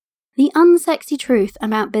The unsexy truth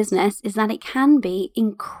about business is that it can be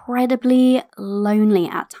incredibly lonely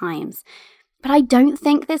at times. But I don't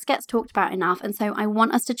think this gets talked about enough, and so I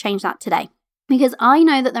want us to change that today. Because I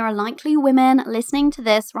know that there are likely women listening to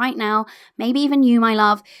this right now, maybe even you, my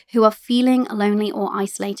love, who are feeling lonely or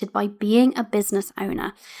isolated by being a business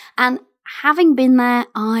owner. And having been there,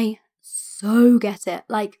 I so get it.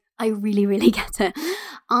 Like, I really, really get it.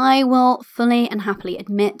 I will fully and happily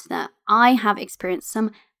admit that I have experienced some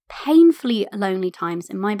painfully lonely times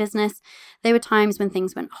in my business. There were times when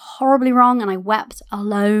things went horribly wrong and I wept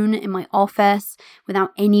alone in my office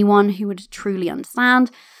without anyone who would truly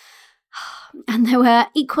understand. And there were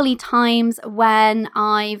equally times when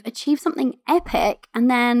I've achieved something epic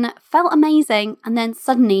and then felt amazing and then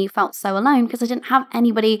suddenly felt so alone because I didn't have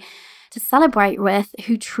anybody to celebrate with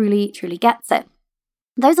who truly, truly gets it.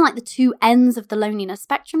 Those are like the two ends of the loneliness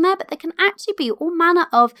spectrum there, but there can actually be all manner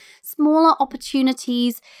of smaller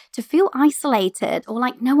opportunities to feel isolated or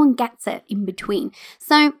like no one gets it in between.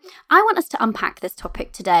 So I want us to unpack this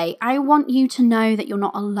topic today. I want you to know that you're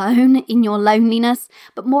not alone in your loneliness,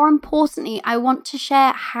 but more importantly, I want to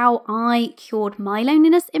share how I cured my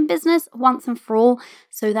loneliness in business once and for all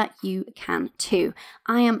so that you can too.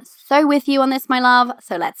 I am so with you on this, my love,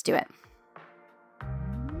 so let's do it.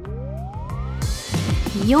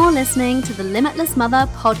 You're listening to the Limitless Mother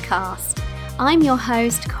podcast. I'm your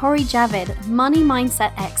host, Cori Javid, money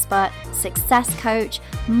mindset expert, success coach,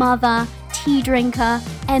 mother, tea drinker,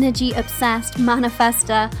 energy obsessed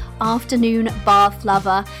manifester, afternoon bath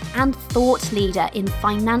lover, and thought leader in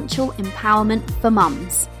financial empowerment for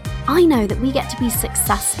mums. I know that we get to be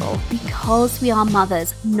successful because we are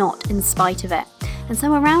mothers, not in spite of it. And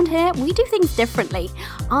so around here, we do things differently.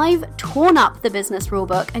 I've torn up the business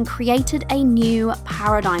rulebook and created a new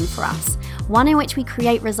paradigm for us, one in which we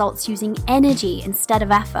create results using energy instead of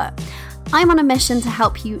effort. I'm on a mission to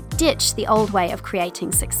help you ditch the old way of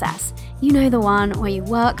creating success. You know, the one where you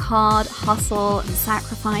work hard, hustle, and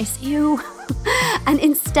sacrifice, and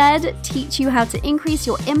instead teach you how to increase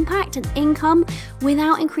your impact and income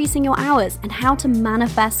without increasing your hours and how to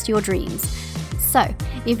manifest your dreams. So,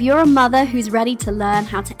 if you're a mother who's ready to learn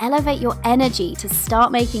how to elevate your energy to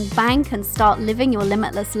start making bank and start living your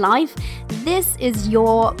limitless life, this is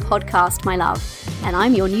your podcast, my love. And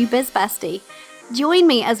I'm your new biz bestie. Join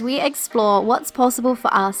me as we explore what's possible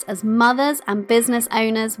for us as mothers and business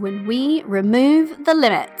owners when we remove the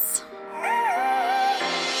limits.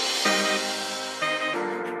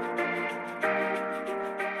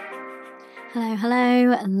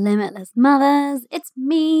 Hello, limitless mothers. It's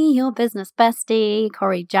me, your business bestie,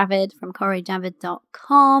 Cori Javid from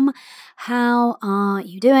CoriJavid.com. How are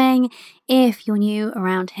you doing? If you're new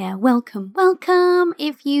around here, welcome.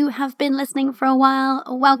 If you have been listening for a while,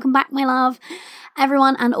 welcome back, my love.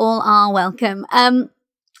 Everyone and all are welcome.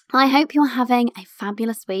 I hope you're having a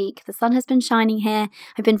fabulous week. The sun has been shining here.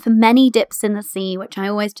 I've been for many dips in the sea, which I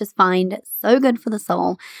always just find so good for the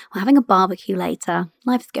soul. We're having a barbecue later.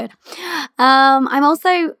 Life's good. I'm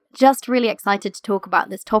also just really excited to talk about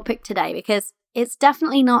this topic today because it's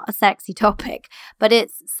definitely not a sexy topic, but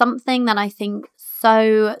it's something that I think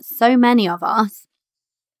so many of us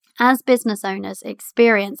as business owners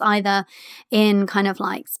experience either in kind of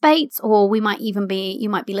like spates, or you might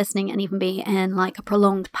be listening and even be in like a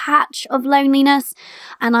prolonged patch of loneliness.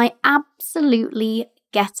 And I absolutely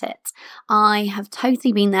get it. I have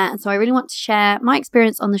totally been there. And so I really want to share my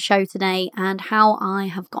experience on the show today and how I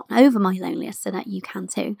have gotten over my loneliness so that you can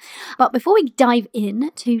too. But before we dive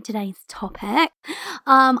into today's topic,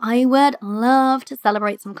 I would love to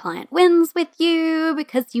celebrate some client wins with you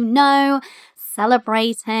because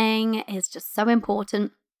celebrating is just so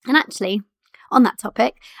important. And actually, on that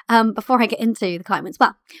topic, before I get into the client wins,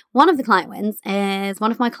 one of the client wins is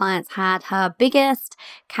one of my clients had her biggest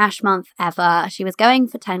cash month ever. She was going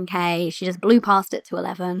for 10K. She just blew past it to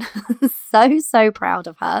 11. So proud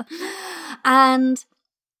of her. And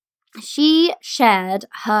she shared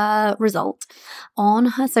her result on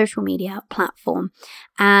her social media platform,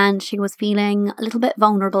 and she was feeling a little bit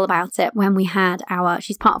vulnerable about it when we had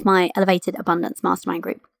she's part of my Elevated Abundance Mastermind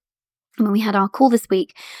group. And when we had our call this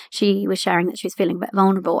week, she was sharing that she was feeling a bit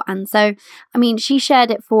vulnerable. And so, she shared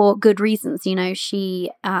it for good reasons. She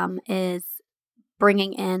is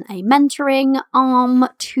bringing in a mentoring arm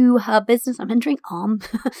to her business, a mentoring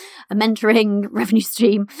revenue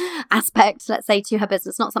stream aspect, let's say, to her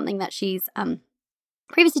business, not something that she's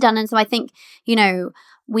previously done. And so I think,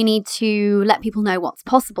 we need to let people know what's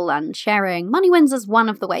possible, and sharing money wins is one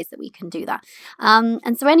of the ways that we can do that.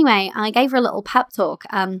 And so anyway, I gave her a little pep talk.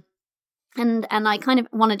 And I kind of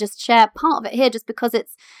want to just share part of it here just because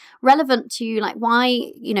it's relevant to like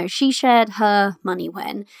why, she shared her money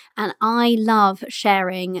win, and I love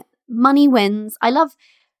sharing money wins. I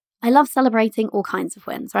love celebrating all kinds of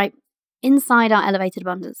wins, right? Inside our Elevated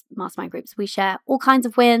Abundance Mastermind groups, we share all kinds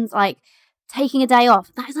of wins, like taking a day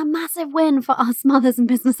off. That is a massive win for us mothers and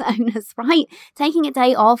business owners, right? Taking a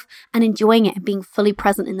day off and enjoying it and being fully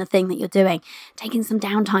present in the thing that you're doing. Taking some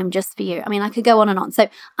downtime just for you. I mean, I could go on and on. So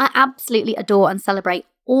I absolutely adore and celebrate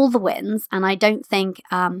all the wins, and I don't think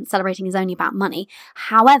celebrating is only about money.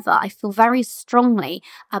 However, I feel very strongly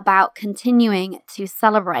about continuing to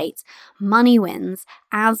celebrate money wins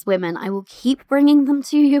as women. I will keep bringing them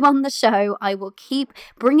to you on the show. I will keep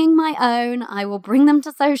bringing my own. I will bring them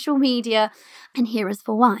to social media. And here is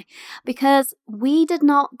for why. Because we did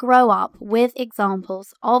not grow up with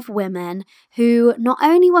examples of women who not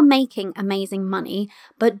only were making amazing money,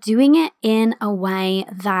 but doing it in a way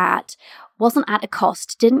that wasn't at a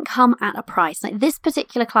cost, didn't come at a price. Like this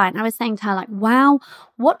particular client, I was saying to her, like, wow,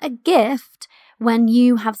 what a gift when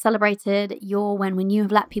you have celebrated your win, when you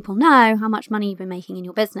have let people know how much money you've been making in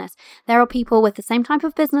your business. There are people with the same type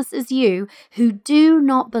of business as you who do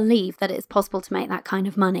not believe that it's possible to make that kind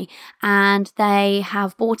of money. And they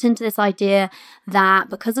have bought into this idea that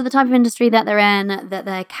because of the type of industry that they're in, that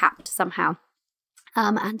they're capped somehow.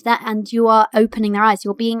 And you are opening their eyes.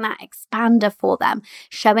 You're being that expander for them,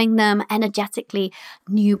 showing them energetically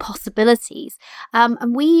new possibilities.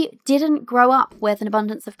 And we didn't grow up with an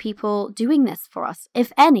abundance of people doing this for us,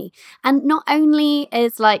 if any. And not only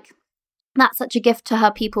is like that's such a gift to her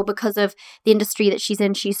people because of the industry that she's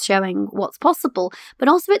in, she's showing what's possible, but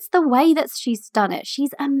also it's the way that she's done it.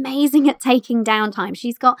 She's amazing at taking downtime.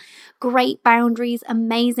 She's got great boundaries,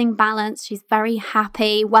 amazing balance. She's very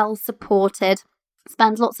happy, well supported.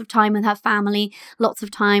 Spends lots of time with her family, lots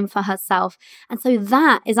of time for herself. And so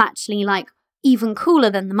that is actually like even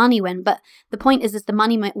cooler than the money win. But the point is the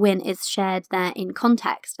money win is shared there in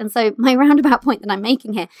context. And so my roundabout point that I'm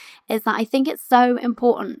making here is that I think it's so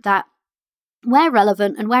important that where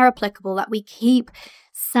relevant and where applicable, that we keep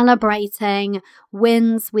celebrating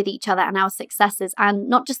wins with each other and our successes, and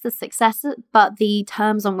not just the successes, but the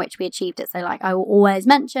terms on which we achieved it. So like I will always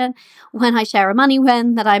mention when I share a money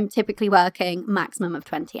win that I'm typically working maximum of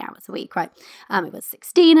 20 hours a week, right? It was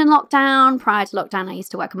 16 in lockdown. Prior to lockdown, I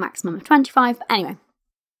used to work a maximum of 25. But anyway,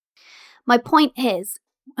 my point is,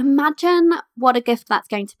 imagine what a gift that's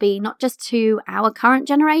going to be, not just to our current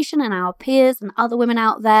generation and our peers and other women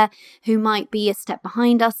out there who might be a step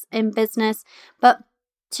behind us in business, but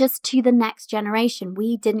just to the next generation.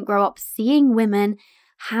 We didn't grow up seeing women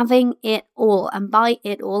having it all. And by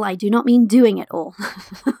it all, I do not mean doing it all.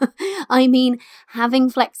 I mean having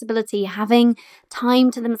flexibility, having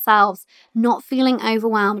time to themselves, not feeling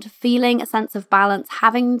overwhelmed, feeling a sense of balance,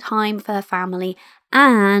 having time for their family,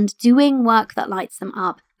 and doing work that lights them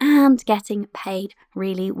up and getting paid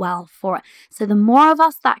really well for it. So the more of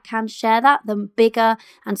us that can share that, the bigger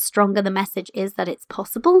and stronger the message is that it's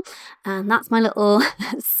possible. And that's my little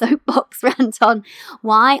soapbox rant on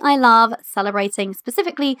why I love celebrating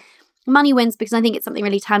specifically money wins, because I think it's something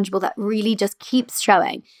really tangible that really just keeps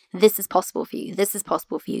showing this is possible for you, this is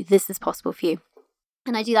possible for you, this is possible for you.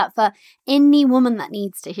 And I do that for any woman that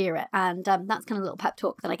needs to hear it. And that's kind of a little pep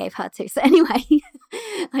talk that I gave her too. So anyway,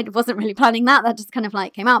 I wasn't really planning that. That just kind of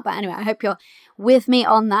like came out. But anyway, I hope you're with me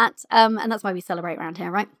on that. And that's why we celebrate around here,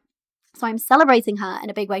 right? So I'm celebrating her in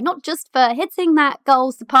a big way, not just for hitting that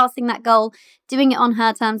goal, surpassing that goal, doing it on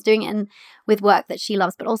her terms, doing it with work that she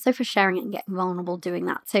loves, but also for sharing it and getting vulnerable doing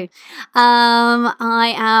that too.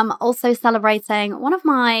 I am also celebrating one of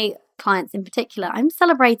my clients in particular. I'm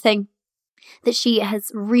celebrating that she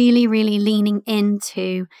has really leaning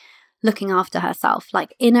into looking after herself,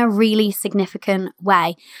 like in a really significant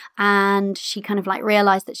way. And she kind of like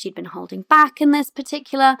realized that she'd been holding back in this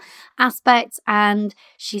particular aspect. And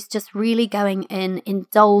she's just really going in,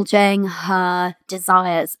 indulging her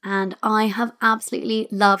desires. And I have absolutely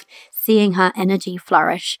loved seeing her energy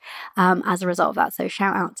flourish as a result of that. So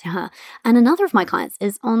shout out to her. And another of my clients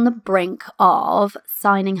is on the brink of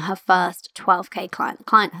signing her first 12K client. The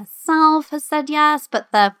client herself has said yes, but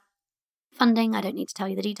the funding, I don't need to tell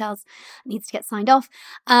you the details, needs to get signed off.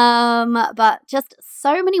 But just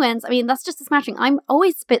so many wins. I mean, that's just a smattering. I'm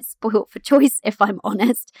always a bit spoiled for choice, if I'm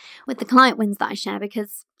honest, with the client wins that I share,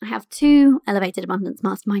 because I have 2 Elevated Abundance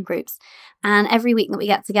Mastermind groups. And every week that we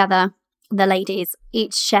get together, the ladies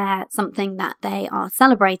each share something that they are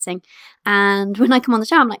celebrating. And when I come on the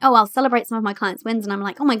show, I'm like, oh, I'll celebrate some of my clients' wins. And I'm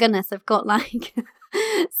like, oh my goodness, I've got like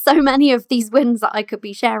so many of these wins that I could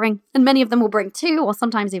be sharing. And many of them will bring 2 or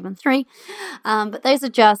sometimes even 3. But those are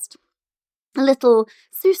just a little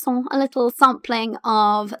soupçon, a little sampling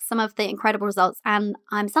of some of the incredible results. And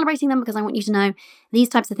I'm celebrating them because I want you to know these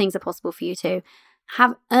types of things are possible for you too.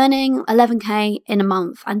 Earning 11K in a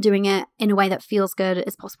month and doing it in a way that feels good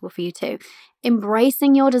is possible for you too.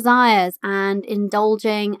 Embracing your desires and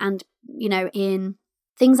indulging and, in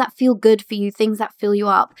things that feel good for you, things that fill you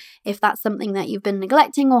up. If that's something that you've been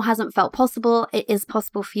neglecting or hasn't felt possible, it is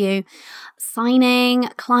possible for you. Signing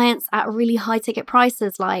clients at really high ticket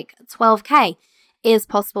prices like 12K is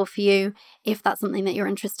possible for you if that's something that you're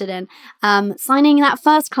interested in. Signing that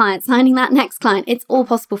first client, signing that next client, it's all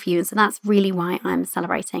possible for you. And so that's really why I'm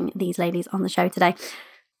celebrating these ladies on the show today.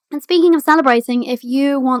 And speaking of celebrating, if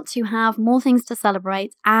you want to have more things to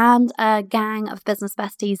celebrate and a gang of business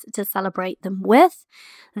besties to celebrate them with,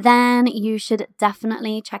 then you should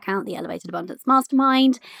definitely check out the Elevated Abundance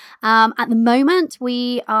Mastermind. At the moment,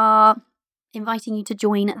 we are inviting you to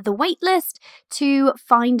join the waitlist to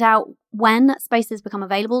find out when spaces become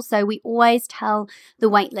available. So we always tell the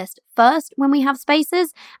waitlist first when we have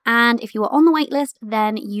spaces. And if you are on the waitlist,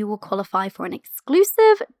 then you will qualify for an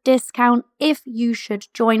exclusive discount if you should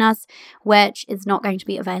join us, which is not going to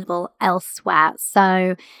be available elsewhere.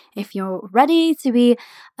 So if you're ready to be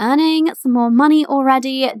earning some more money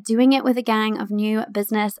already, doing it with a gang of new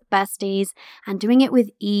business besties and doing it with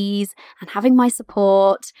ease and having my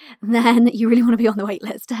support, then you really want to be on the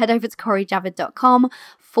waitlist. Head over to CoreyJavid.com/elevate.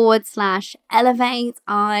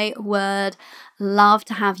 I would love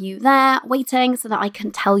to have you there waiting so that I can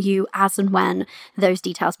tell you as and when those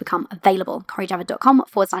details become available.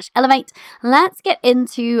 CoreyJavid.com/elevate. Let's get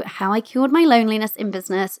into how I cured my loneliness in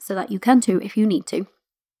business so that you can too if you need to.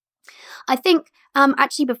 I think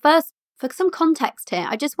but first, for some context here,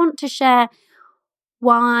 I just want to share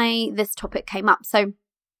why this topic came up. So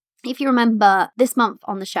if you remember, this month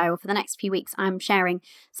on the show, for the next few weeks, I'm sharing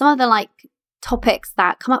some of the topics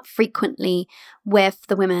that come up frequently with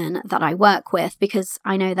the women that I work with, because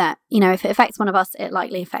I know that, if it affects one of us, it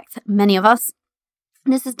likely affects many of us.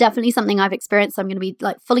 And this is definitely something I've experienced. So I'm going to be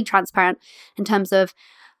fully transparent in terms of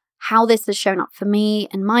how this has shown up for me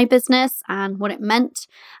in my business and what it meant.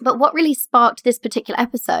 But what really sparked this particular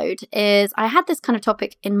episode is I had this kind of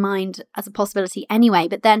topic in mind as a possibility anyway,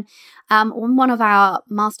 but then on one of our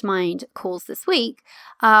mastermind calls this week,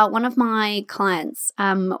 one of my clients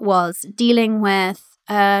was dealing with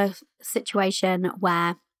a situation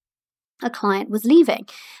where a client was leaving.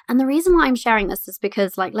 And the reason why I'm sharing this is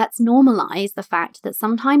because let's normalize the fact that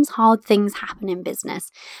sometimes hard things happen in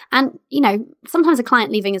business. And, sometimes a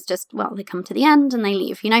client leaving is just, they come to the end and they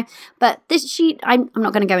leave, but I'm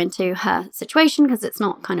not going to go into her situation because it's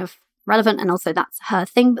not kind of relevant. And also that's her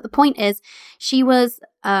thing. But the point is she was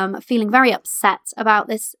feeling very upset about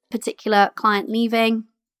this particular client leaving.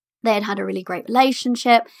 They had a really great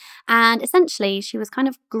relationship. And essentially she was kind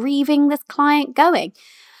of grieving this client going.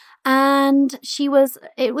 And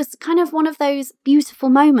it was kind of one of those beautiful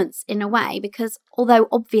moments in a way, because although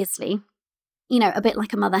obviously, a bit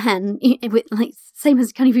like a mother hen, same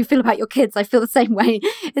as kind of you feel about your kids, I feel the same way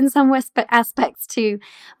in some aspects to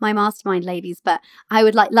my mastermind ladies, but I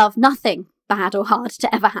would love nothing bad or hard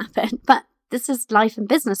to ever happen. But this is life and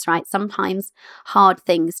business, right? Sometimes hard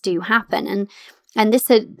things do happen. And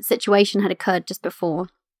this situation had occurred just before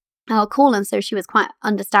our call, and so she was quite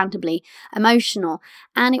understandably emotional.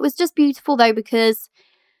 And it was just beautiful though, because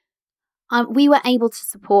we were able to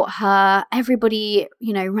support her. Everybody,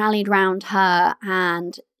 rallied around her,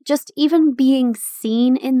 and just even being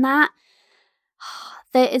seen in that,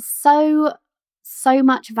 there is so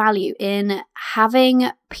much value in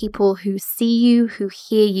having people who see you, who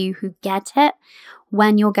hear you, who get it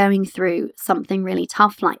when you're going through something really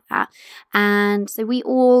tough like that. And so we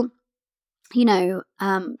all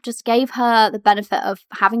just gave her the benefit of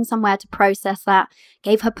having somewhere to process that,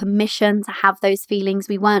 gave her permission to have those feelings.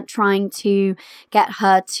 We weren't trying to get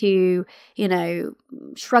her to,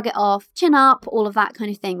 shrug it off, chin up, all of that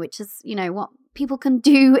kind of thing, which is, what people can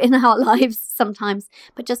do in our lives sometimes.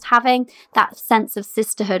 But just having that sense of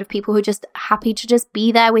sisterhood, of people who are just happy to just be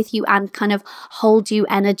there with you and kind of hold you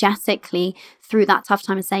energetically through that tough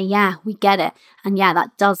time and say, yeah, we get it. And yeah,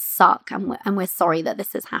 that does suck. And we're sorry that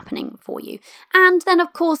this is happening for you. And then,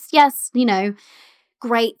 of course, yes,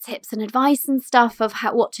 great tips and advice and stuff of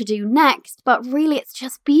what to do next. But really, it's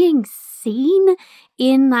just being seen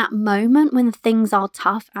in that moment when things are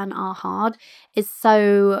tough and are hard is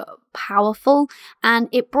so powerful. And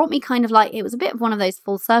it brought me kind of it was a bit of one of those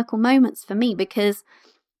full circle moments for me, because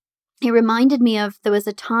it reminded me of, there was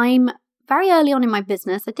a time very early on in my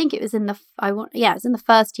business, I think it was in the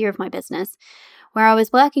first year of my business, where I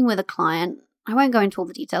was working with a client. I won't go into all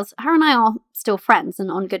the details. Her and I are still friends and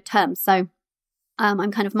on good terms. So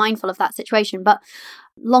I'm kind of mindful of that situation. But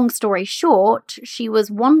long story short, she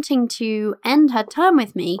was wanting to end her term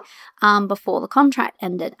with me before the contract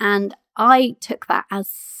ended. And I took that as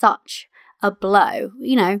such a blow.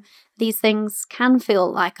 These things can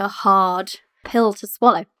feel like a hard pill to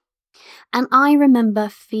swallow. And I remember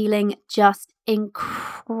feeling just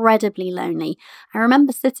incredibly lonely. I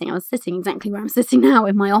was sitting exactly where I'm sitting now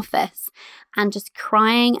in my office and just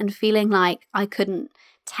crying and feeling like I couldn't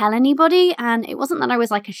tell anybody. And it wasn't that I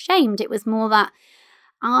was like ashamed. It was more that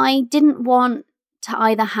I didn't want to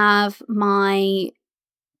either have my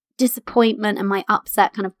disappointment and my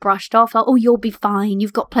upset kind of brushed off, like, oh, you'll be fine,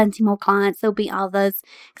 you've got plenty more clients, there'll be others,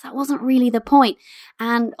 because that wasn't really the point.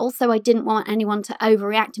 And also I didn't want anyone to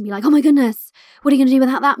overreact and be like, oh my goodness, what are you going to do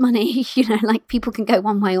without that money? Like people can go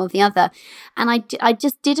one way or the other. And I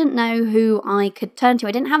just didn't know who I could turn to.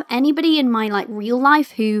 I didn't have anybody in my like real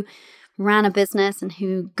life who ran a business and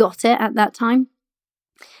who got it at that time.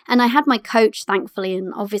 And I had my coach, thankfully,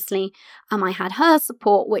 and obviously I had her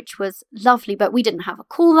support, which was lovely, but we didn't have a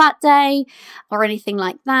call that day or anything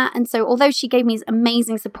like that. And so although she gave me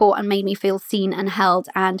amazing support and made me feel seen and held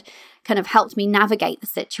and kind of helped me navigate the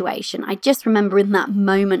situation, I just remember in that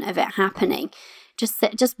moment of it happening,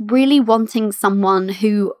 just really wanting someone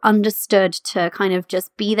who understood to kind of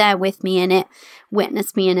just be there with me in it,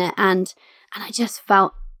 witness me in it. And I just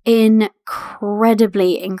felt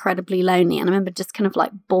incredibly lonely. And I remember just kind of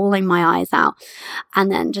like bawling my eyes out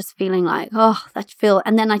and then just feeling like,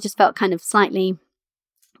 and then I just felt kind of slightly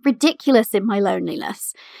ridiculous in my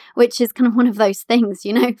loneliness, which is kind of one of those things,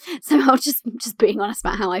 So I was just being honest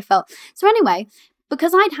about how I felt. So anyway,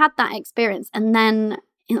 because I'd had that experience and then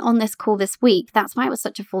on this call this week, that's why it was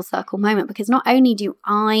such a full circle moment, because not only do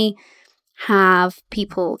I have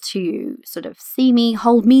people to sort of see me,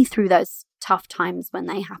 hold me through those tough times when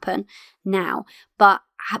they happen now, but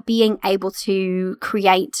being able to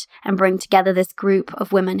create and bring together this group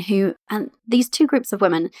of women and these two groups of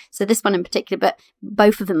women, so this one in particular, but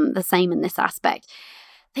both of them the same in this aspect,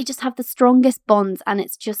 they just have the strongest bonds, and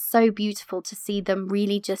it's just so beautiful to see them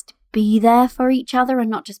really just be there for each other and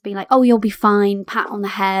not just be like, oh, you'll be fine, pat on the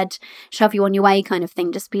head, shove you on your way kind of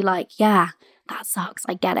thing. Just be like, yeah, that sucks,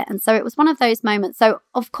 I get it. And so it was one of those moments. So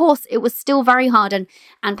of course it was still very hard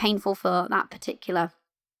and painful for that particular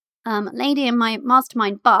lady in my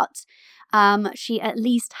mastermind, but she at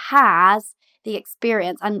least has the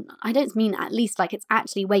experience. And I don't mean at least, like it's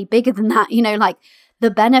actually way bigger than that, like the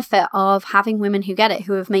benefit of having women who get it,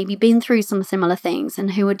 who have maybe been through some similar things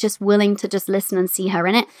and who are just willing to just listen and see her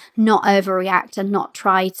in it, not overreact and not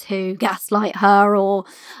try to gaslight her or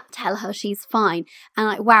tell her she's fine. And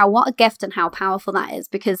like, wow, what a gift and how powerful that is,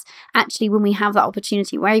 because actually when we have that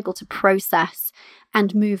opportunity, we're able to process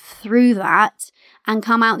and move through that and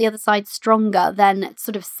come out the other side stronger than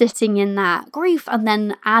sort of sitting in that grief and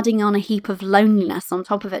then adding on a heap of loneliness on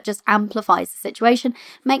top of it. Just amplifies the situation,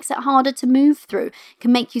 makes it harder to move through,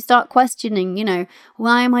 can make you start questioning,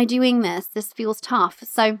 why am I doing this? This feels tough.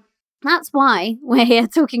 So that's why we're here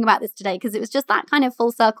talking about this today, because it was just that kind of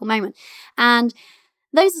full circle moment. And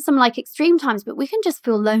those are some like extreme times, but we can just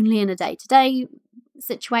feel lonely in a day-to-day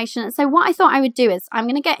situation. So what I thought I would do is I'm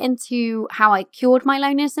going to get into how I cured my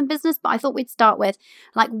loneliness in business, but I thought we'd start with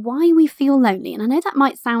like why we feel lonely. And I know that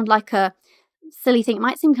might sound like a silly thing. It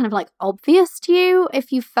might seem kind of like obvious to you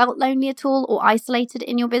if you felt lonely at all or isolated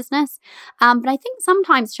in your business. But I think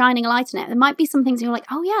sometimes shining a light on it, there might be some things you're like,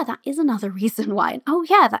 oh yeah, that is another reason why. And oh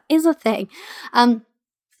yeah, that is a thing.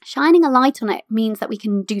 Shining a light on it means that we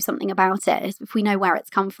can do something about it if we know where it's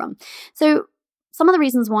come from. So some of the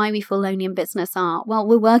reasons why we feel lonely in business are, well,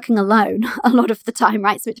 we're working alone a lot of the time,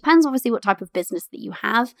 right? So it depends obviously what type of business that you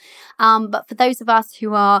have. But for those of us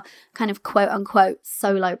who are kind of quote unquote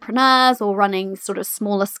solopreneurs or running sort of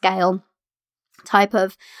smaller scale type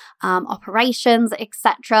of operations,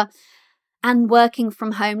 etc., and working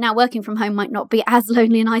from home. Now, working from home might not be as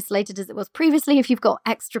lonely and isolated as it was previously if you've got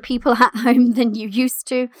extra people at home than you used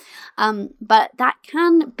to. But that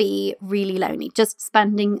can be really lonely. Just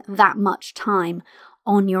spending that much time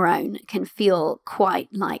on your own can feel quite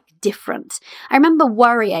like different. I remember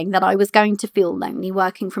worrying that I was going to feel lonely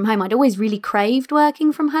working from home. I'd always really craved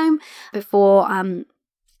working from home before I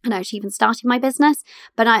actually even started my business.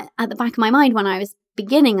 But at the back of my mind when I was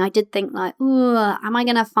beginning, I did think like, am I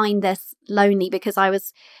going to find this lonely? Because I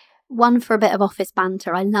was one for a bit of office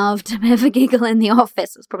banter. I loved a bit of a giggle in the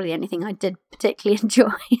office. It was probably the only thing I did particularly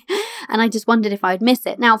enjoy. And I just wondered if I would miss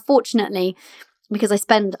it. Now, fortunately, because I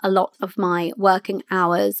spend a lot of my working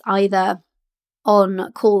hours either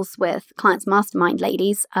on calls with clients, mastermind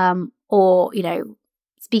ladies, or,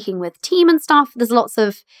 speaking with team and stuff, there's lots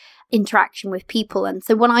of interaction with people. And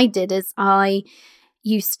so what I did is I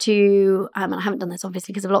used to, and I haven't done this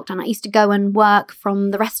obviously because of lockdown, I used to go and work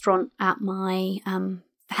from the restaurant at my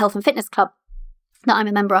health and fitness club that I'm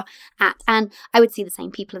a member at. And I would see the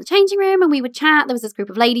same people in the changing room and we would chat. There was this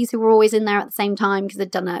group of ladies who were always in there at the same time because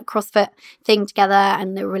they'd done a CrossFit thing together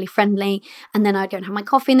and they were really friendly. And then I'd go and have my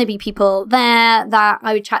coffee and there'd be people there that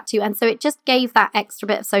I would chat to. And so it just gave that extra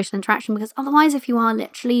bit of social interaction, because otherwise if you are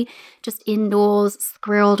literally just indoors,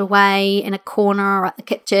 squirreled away in a corner or at the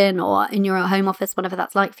kitchen or in your home office, whatever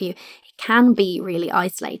that's like for you, it can be really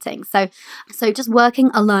isolating. So just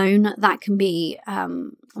working alone, that can be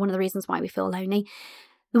one of the reasons why we feel lonely.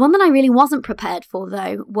 The one that I really wasn't prepared for,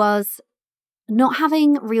 though, was not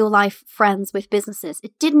having real life friends with businesses.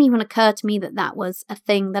 It didn't even occur to me that that was a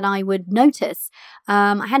thing that I would notice.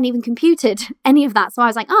 I hadn't even computed any of that. So I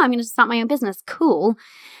was like, oh, I'm going to start my own business. Cool.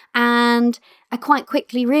 And I quite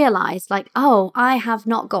quickly realized, like, oh, I have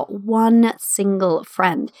not got one single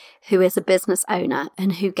friend who is a business owner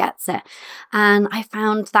and who gets it. And I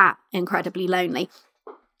found that incredibly lonely.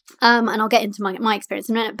 And I'll get into my experience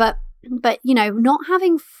in a minute, but not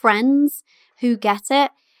having friends who get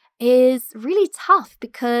it is really tough,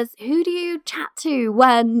 because who do you chat to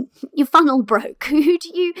when your funnel broke? Who do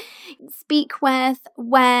you speak with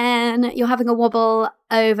when you're having a wobble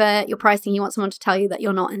over your pricing? You want someone to tell you that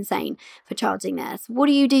you're not insane for charging this. What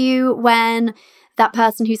do you do when that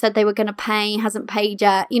person who said they were going to pay hasn't paid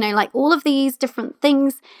yet? All of these different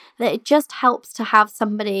things, that it just helps to have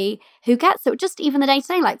somebody who gets it. Just even the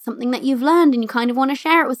day-to-day, like something that you've learned and you kind of want to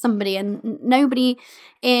share it with somebody, and nobody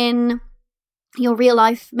in your real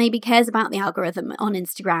life maybe cares about the algorithm on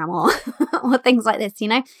Instagram or things like this,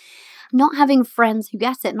 Not having friends who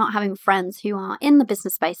get it, not having friends who are in the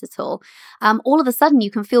business space at all of a sudden you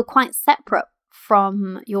can feel quite separate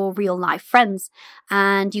from your real life friends,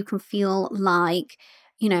 and you can feel like,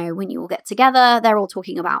 when you all get together, they're all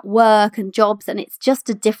talking about work and jobs, and it's just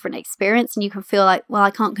a different experience, and you can feel like, well,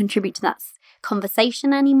 I can't contribute to that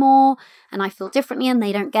conversation anymore, and I feel differently, and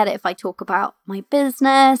they don't get it if I talk about my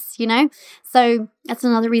business, So that's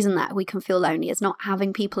another reason that we can feel lonely, is not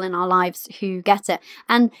having people in our lives who get it.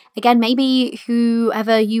 And again, maybe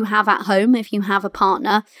whoever you have at home, if you have a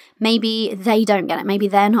partner, maybe they don't get it. Maybe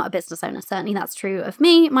they're not a business owner. Certainly that's true of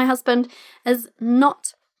me. My husband is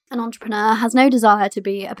not an entrepreneur, has no desire to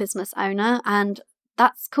be a business owner, and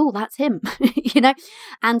that's cool. That's him,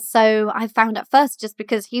 And so I found at first, just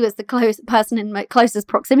because he was the person in my closest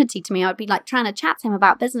proximity to me, I'd be like trying to chat to him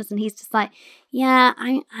about business, and he's just like, yeah,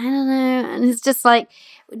 I don't know. And it's just like,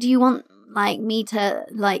 do you want me to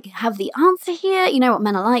have the answer here? You know what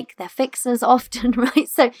men are like, they're fixers often, right?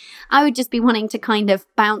 So I would just be wanting to kind of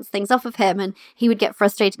bounce things off of him, and he would get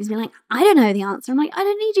frustrated because he'd be like, I don't know the answer. I'm like, I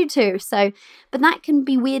don't need you to. So, but that can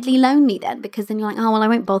be weirdly lonely then, because then you're like, oh, well, I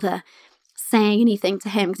won't bother saying anything to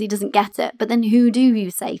him because he doesn't get it. But then who do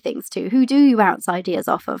you say things to? Who do you bounce ideas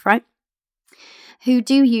off of, right? Who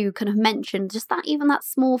do you kind of mention just that, even that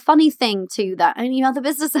small funny thing to, that only other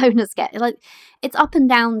business owners get? It's up and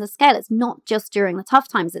down the scale. It's not just during the tough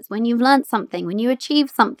times. It's when you've learned something, when you achieve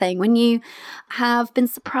something, when you have been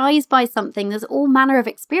surprised by something. There's all manner of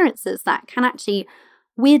experiences that can actually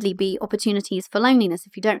weirdly be opportunities for loneliness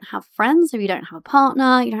if you don't have friends, if you don't have a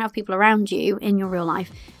partner, you don't have people around you in your real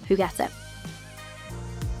life who get it.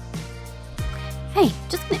 Hey,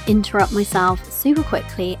 just going to interrupt myself super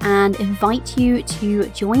quickly and invite you to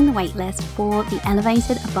join the waitlist for the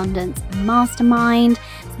Elevated Abundance Mastermind,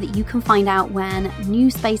 so that you can find out when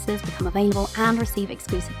new spaces become available and receive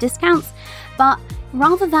exclusive discounts. But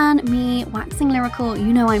rather than me waxing lyrical,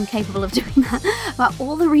 I'm capable of doing that, about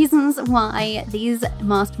all the reasons why these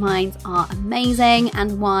masterminds are amazing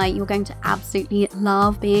and why you're going to absolutely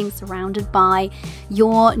love being surrounded by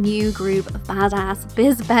your new group of badass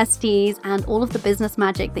biz besties and all of the business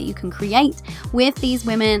magic that you can create with these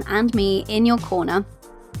women and me in your corner,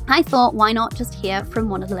 I thought, why not just hear from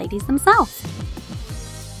one of the ladies themselves?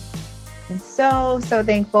 I'm so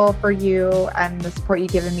thankful for you and the support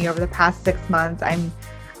you've given me over the past 6 months. I'm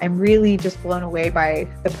really just blown away by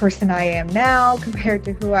the person I am now compared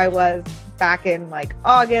to who I was back in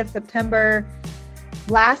August, September.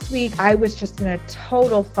 Last week, I was just in a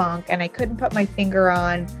total funk and I couldn't put my finger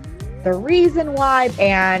on the reason why.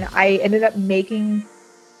 And I ended up making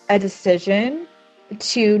a decision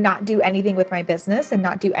to not do anything with my business and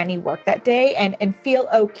not do any work that day, and feel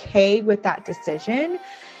okay with that decision,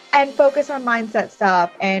 and focus on mindset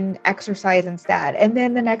stuff and exercise instead. And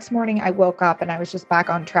then the next morning I woke up and I was just back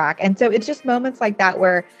on track. And so it's just moments like that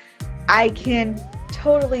where I can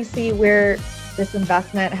totally see where this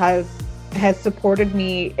investment has supported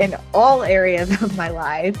me in all areas of my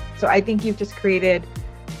life. So I think you've just created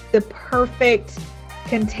the perfect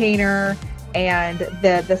container, and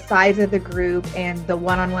the size of the group and the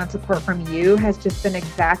one-on-one support from you has just been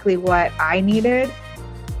exactly what I needed.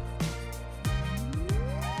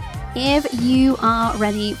 If you are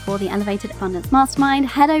ready for the Elevated Abundance Mastermind,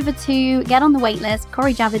 head over to get on the waitlist,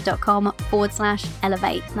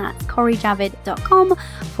 CoriJavid.com/elevate. That's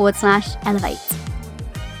CoriJavid.com/elevate.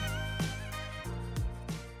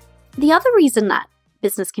 The other reason that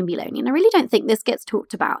business can be lonely, and I really don't think this gets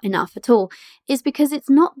talked about enough at all, is because it's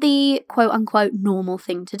not the quote unquote normal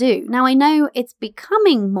thing to do. Now, I know it's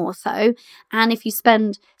becoming more so, and if you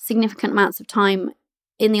spend significant amounts of time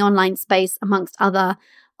in the online space amongst other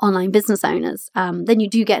online business owners, then you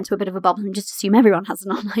do get into a bit of a bubble and just assume everyone has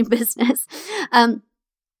an online business.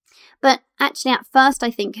 But actually, at first, I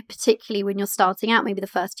think, particularly when you're starting out, maybe the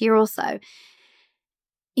first year or so,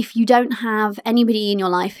 if you don't have anybody in your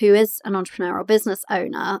life who is an entrepreneur or business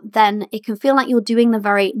owner, then it can feel like you're doing the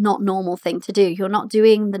very not normal thing to do. You're not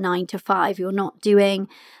doing the 9 to 5. You're not doing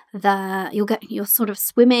you're sort of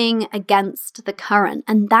swimming against the current.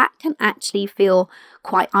 And that can actually feel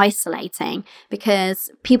quite isolating,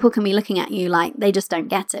 because people can be looking at you like they just don't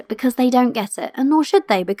get it, because they don't get it. And nor should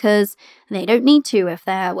they, because they don't need to if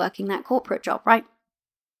they're working that corporate job, right?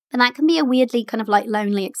 And that can be a weirdly kind of like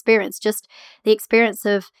lonely experience, just the experience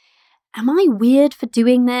of, am I weird for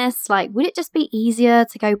doing this? Like, would it just be easier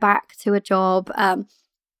to go back to a job?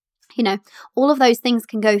 All of those things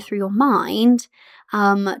can go through your mind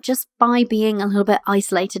just by being a little bit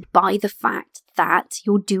isolated by the fact that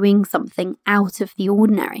you're doing something out of the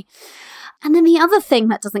ordinary. And then the other thing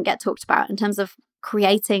that doesn't get talked about in terms of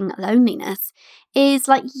creating loneliness is,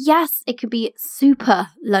 like, yes, it could be super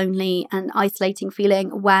lonely and isolating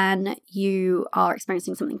feeling when you are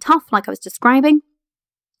experiencing something tough, like I was describing,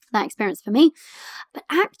 that experience for me. But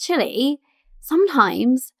actually,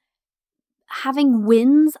 sometimes having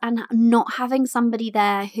wins and not having somebody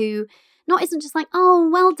there who isn't just like, oh,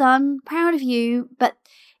 well done, proud of you, but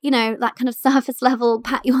that kind of surface level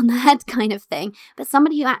pat you on the head kind of thing, but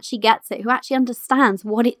somebody who actually gets it, who actually understands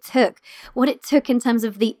what it took in terms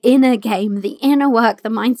of the inner game, the inner work, the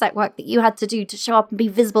mindset work that you had to do to show up and be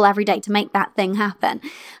visible every day to make that thing happen.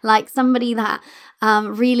 Like somebody that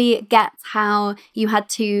really gets how you had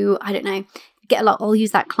to, I don't know, I'll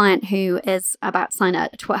use that client who is about to sign her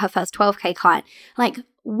first 12K client. Like,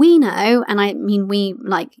 we know, and I mean we,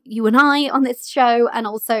 like you and I on this show, and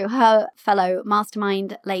also her fellow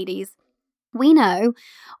mastermind ladies, we know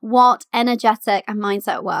what energetic and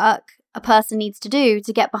mindset work a person needs to do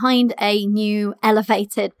to get behind a new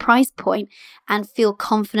elevated price point and feel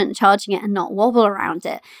confident charging it and not wobble around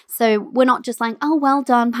it. So we're not just like, oh, well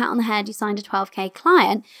done, pat on the head, you signed a 12K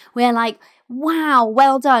client. We're like, wow,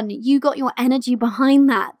 well done. You got your energy behind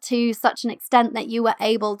that to such an extent that you were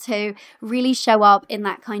able to really show up in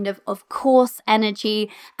that kind of course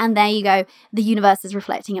energy. And there you go. The universe is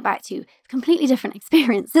reflecting it back to you. Completely different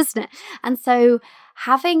experience, isn't it? And so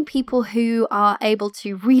having people who are able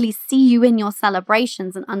to really see you in your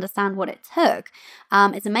celebrations and understand what it took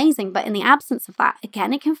is amazing. But in the absence of that,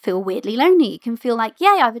 again, it can feel weirdly lonely. It can feel like,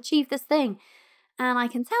 yay, I've achieved this thing. And I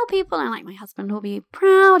can tell people, and like my husband will be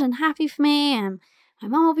proud and happy for me, and my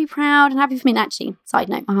mum will be proud and happy for me. And actually, side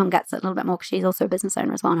note, my mum gets it a little bit more because she's also a business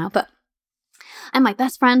owner as well now. And my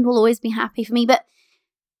best friend will always be happy for me, but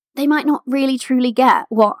they might not really truly get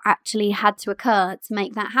what actually had to occur to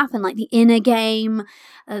make that happen, like the inner game,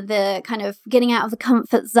 the kind of getting out of the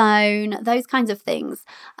comfort zone, those kinds of things,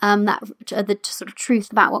 that are the sort of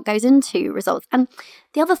truth about what goes into results. And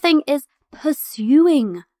the other thing is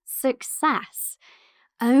pursuing success.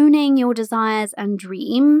 Owning your desires and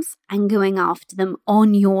dreams and going after them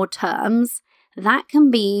on your terms, that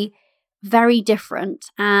can be very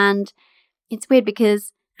different. And it's weird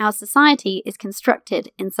because our society is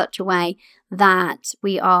constructed in such a way that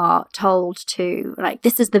we are told to, like,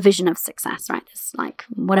 this is the vision of success, right? It's like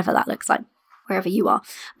whatever that looks like, wherever you are.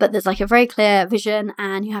 But there's like a very clear vision,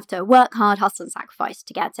 and you have to work hard, hustle, and sacrifice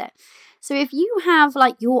to get it. So if you have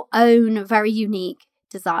like your own very unique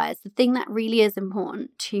desires, the thing that really is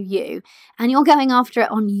important to you, and you're going after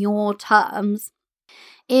it on your terms,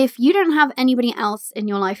 if you don't have anybody else in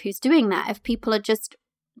your life who's doing that, if people are just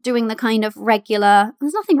doing the kind of regular,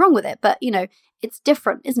 there's nothing wrong with it, but it's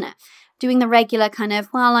different, isn't it? Doing the regular kind of,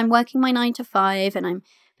 well, I'm working my 9 to 5 and I'm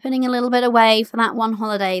putting a little bit away for that one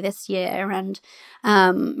holiday this year, and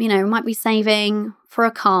might be saving for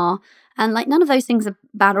a car, and like none of those things are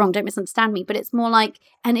bad or wrong, don't misunderstand me, but it's more like,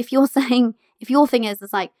 and if you're saying, if your thing is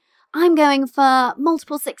like, I'm going for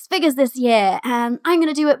multiple six figures this year, and I'm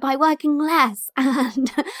going to do it by working less, and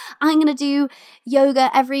I'm going to do yoga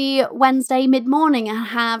every Wednesday mid-morning and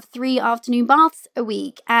have 3 afternoon baths a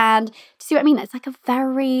week. And do you see what I mean? It's like a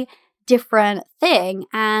very different thing,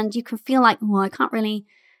 and you can feel like, I can't really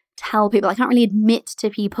tell people, I can't really admit to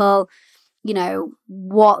people,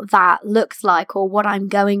 what that looks like or what I'm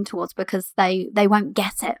going towards, because they won't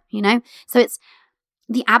get it, So it's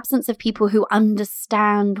the absence of people who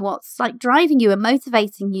understand what's like driving you and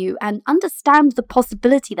motivating you and understand the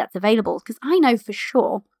possibility that's available. Because I know for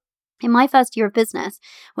sure in my first year of business,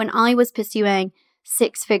 when I was pursuing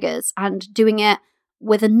 6 figures and doing it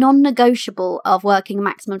with a non-negotiable of working a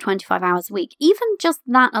maximum 25 hours a week, even just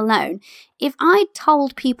that alone, if I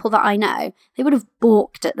told people that I know, they would have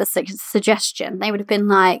balked at the suggestion. They would have been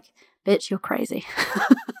like, bitch, you're crazy.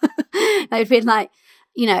 They'd been like,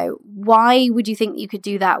 why would you think you could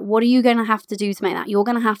do that? What are you going to have to do to make that? You're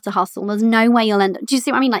going to have to hustle. There's no way you'll end up. Do you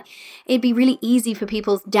see what I mean? Like, it'd be really easy for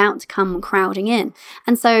people's doubt to come crowding in.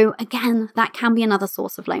 And so again, that can be another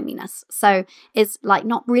source of loneliness. So it's like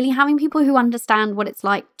not really having people who understand what it's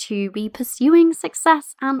like to be pursuing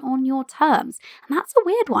success and on your terms. And that's a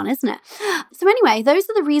weird one, isn't it? So anyway, those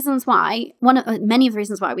are the reasons why, many of the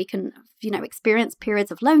reasons why we can, experience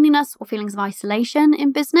periods of loneliness or feelings of isolation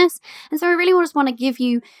in business. And so I really just want to give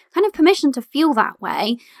you kind of permission to feel that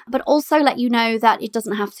way, but also let you know that it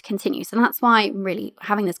doesn't have to continue. So that's why I'm really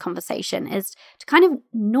having this conversation, is to kind of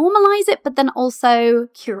normalize it, but then also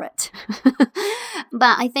cure it.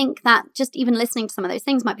 But I think that just even listening to some of those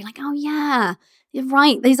things might be like, oh yeah, you're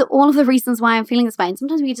right. These are all of the reasons why I'm feeling this way. And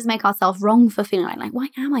sometimes we just make ourselves wrong for feeling like, why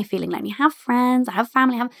am I feeling lonely? I have friends, I have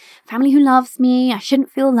family who loves me. I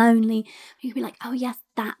shouldn't feel lonely. You could be like, oh yes,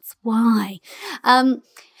 that's why.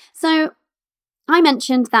 So I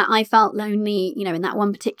mentioned that I felt lonely, in that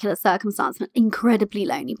one particular circumstance, incredibly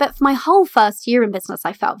lonely. But for my whole first year in business,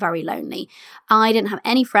 I felt very lonely. I didn't have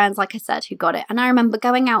any friends, like I said, who got it. And I remember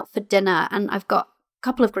going out for dinner, and I've got a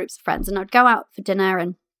couple of groups of friends, and I'd go out for dinner,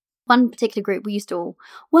 and one particular group, we used to all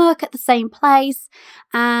work at the same place,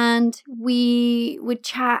 and we would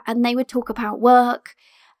chat, and they would talk about work,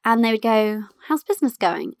 and they would go, how's business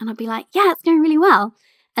going? And I'd be like, yeah, it's going really well.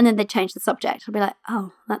 And then they'd change the subject. I'd be like,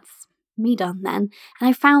 oh, that's me done then. And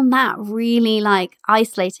I found that really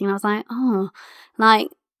isolating. And I was like,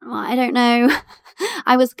 I don't know.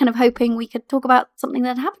 I was kind of hoping we could talk about something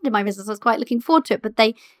that happened in my business. I was quite looking forward to it, but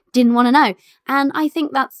they didn't want to know. And I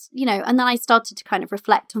think that's, and then I started to kind of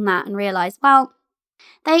reflect on that and realize, well,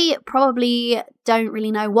 they probably don't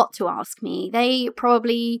really know what to ask me. They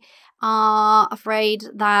probably are afraid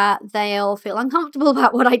that they'll feel uncomfortable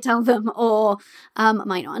about what I tell them, or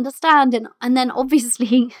might not understand. And then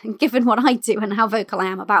obviously, given what I do and how vocal I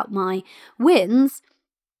am about my wins,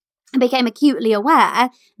 I became acutely aware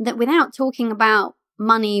that without talking about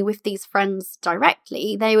money with these friends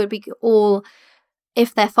directly, they would be all,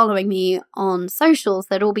 if they're following me on socials,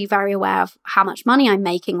 they'd all be very aware of how much money I'm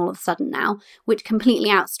making all of a sudden now, which completely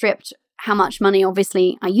outstripped how much money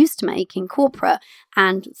obviously I used to make in corporate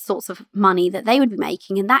and sorts of money that they would be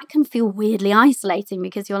making. And that can feel weirdly isolating,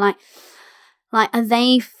 because you're like, are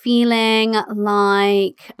they feeling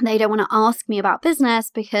like they don't want to ask me about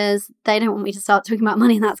business because they don't want me to start talking about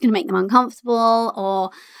money and that's going to make them uncomfortable?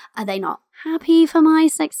 Or are they not happy for my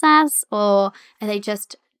success? Or are they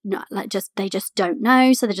just they just don't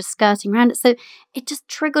know, so they're just skirting around it? So it just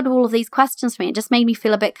triggered all of these questions for me. It just made me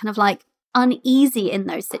feel a bit kind of uneasy in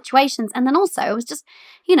those situations. And then also I was just,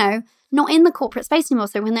 not in the corporate space anymore.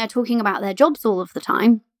 So when they're talking about their jobs all of the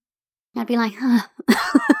time, I'd be like,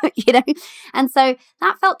 and so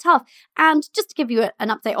that felt tough. And just to give you an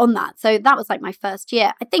update on that, so that was my first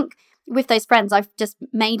year. I think with those friends, I've just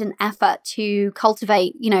made an effort to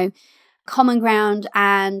cultivate, common ground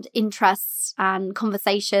and interests and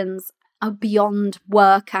conversations beyond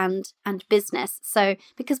work and business. So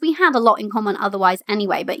because we had a lot in common otherwise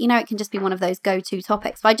anyway, but it can just be one of those go-to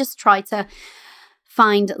topics. So I just try to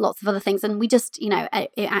find lots of other things, and we just, it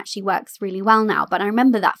actually works really well now. But I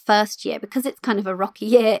remember that first year, because it's kind of a rocky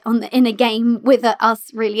year in a game with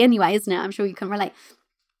us really anyway, isn't it? I'm sure you can relate.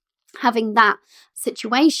 Having that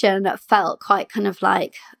situation felt quite kind of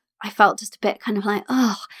I felt just a bit kind of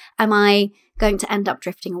am I going to end up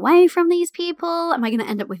drifting away from these people? Am I going to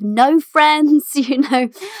end up with no friends?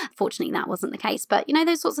 Fortunately, that wasn't the case. But,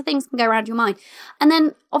 those sorts of things can go around your mind. And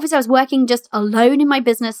then obviously I was working just alone in my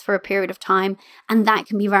business for a period of time, and that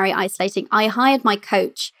can be very isolating. I hired my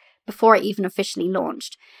coach before it even officially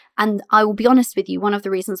launched. And I will be honest with you, one of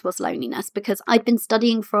the reasons was loneliness, because I'd been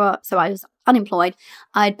studying so I was unemployed.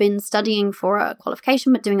 I'd been studying for a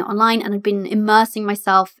qualification, but doing it online, and I'd been immersing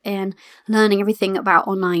myself in learning everything about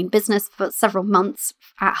online business for several months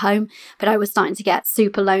at home. But I was starting to get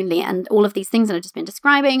super lonely, and all of these things that I've just been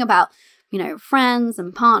describing about, friends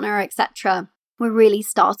and partner, etc., were really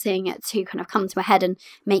starting to kind of come to a head and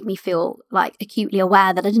make me feel like acutely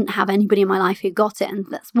aware that I didn't have anybody in my life who got it. And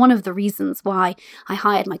that's one of the reasons why I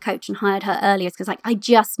hired my coach and hired her earlier, because I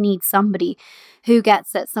just need somebody who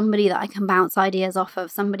gets it, somebody that I can bounce ideas off of,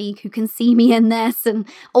 somebody who can see me in this, and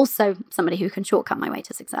also somebody who can shortcut my way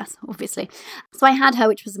to success, obviously. So I had her,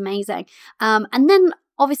 which was amazing. And then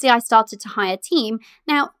obviously I started to hire a team.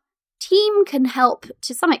 Now, team can help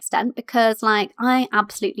to some extent because I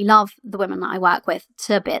absolutely love the women that I work with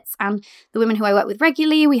to bits, and the women who I work with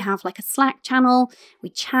regularly, we have a Slack channel, we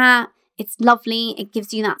chat, it's lovely, it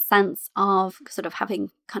gives you that sense of sort of having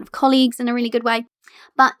kind of colleagues in a really good way.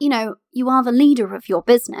 But you are the leader of your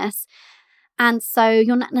business, and so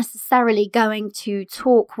you're not necessarily going to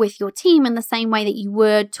talk with your team in the same way that you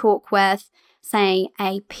would talk with, say,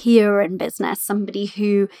 a peer in business, somebody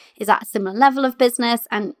who is at a similar level of business,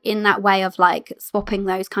 and in that way of swapping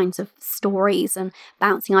those kinds of stories and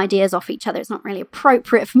bouncing ideas off each other. It's not really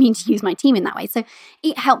appropriate for me to use my team in that way. So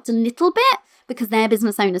it helped a little bit because they're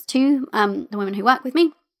business owners too, the women who work with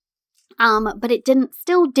me. But it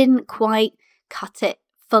still didn't quite cut it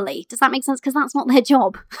fully. Does that make sense? Because that's not their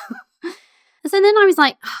job. And so then I was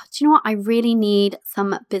like, do you know what? I really need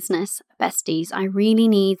some business besties. I really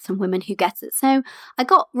need some women who get it. So I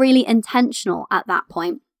got really intentional at that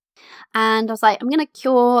point. And I was like, I'm going to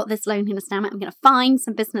cure this loneliness now. I'm going to find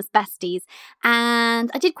some business besties.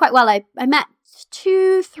 And I did quite well. I met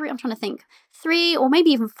 2, 3, I'm trying to think, 3 or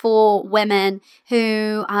maybe even 4 women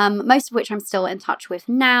who, most of which I'm still in touch with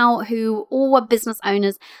now, who all were business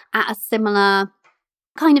owners at a similar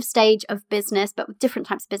kind of stage of business, but with different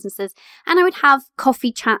types of businesses. And I would have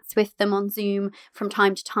coffee chats with them on Zoom from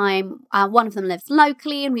time to time. One of them lives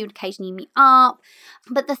locally and we would occasionally meet up.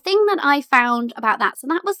 But the thing that I found about that, so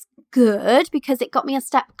that was good because it got me a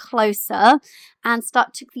step closer and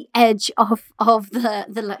took the edge off of the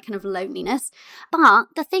kind of loneliness. But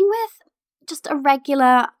the thing with just a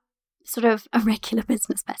regular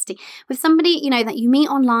business bestie, with somebody, that you meet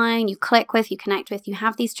online, you click with, you connect with, you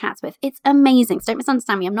have these chats with, it's amazing. So don't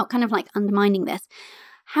misunderstand me. I'm not kind of undermining this.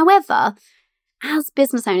 However, as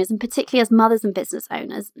business owners, and particularly as mothers and business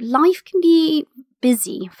owners, life can be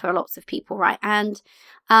busy for lots of people, right? And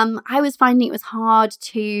I was finding it was hard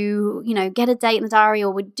to, get a date in the diary,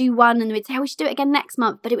 or we'd do one and we'd say, we should do it again next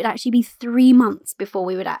month. But it would actually be 3 months before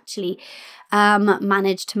we would actually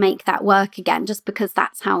manage to make that work again, just because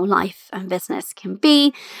that's how life and business can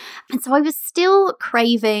be. And so I was still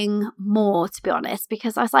craving more, to be honest,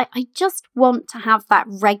 because I was like, I just want to have that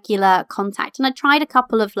regular contact. And I tried a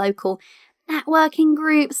couple of local networking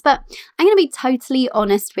groups, but I'm going to be totally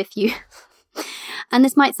honest with you. And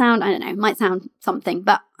this might sound, might sound something,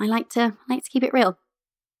 but I like to keep it real.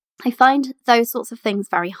 I find those sorts of things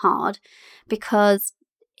very hard because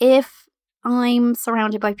if I'm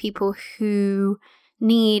surrounded by people who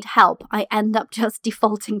need help, I end up just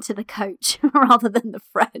defaulting to the coach rather than the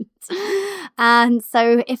friend. And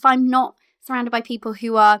so if I'm not surrounded by people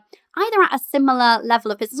who are either at a similar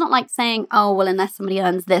level of business, it's not like saying, oh, well, unless somebody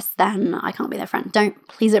earns this, then I can't be their friend.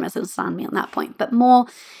 Please don't misunderstand me on that point. But more,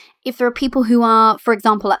 if there are people who are, for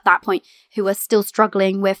example, at that point, who are still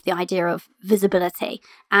struggling with the idea of visibility,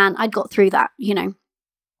 and I'd got through that,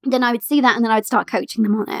 then I would see that and then I'd start coaching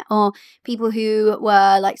them on it. Or people who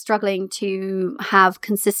were struggling to have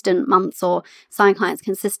consistent months or sign clients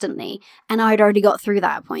consistently, and I'd already got through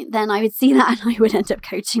that point, then I would see that and I would end up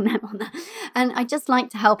coaching them on that. And I just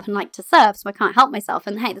like to help and like to serve, so I can't help myself.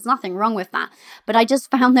 And hey, there's nothing wrong with that. But I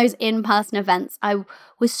just found those in-person events, I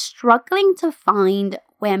was struggling to find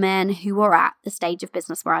women who were at the stage of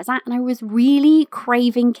business where I was at, and I was really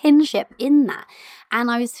craving kinship in that.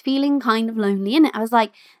 And I was feeling kind of lonely in it. I was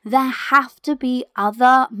like, there have to be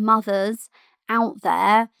other mothers out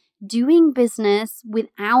there doing business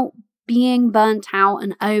without being burnt out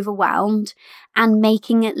and overwhelmed and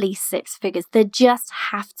making at least 6 figures. There just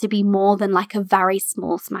have to be more than a very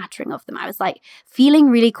small smattering of them. I was feeling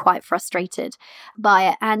really quite frustrated by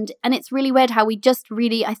it. And it's really weird how we just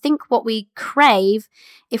really, I think what we crave,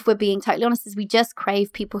 if we're being totally honest, is we just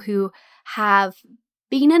crave people who have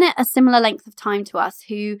been in it a similar length of time to us,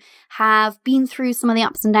 who have been through some of the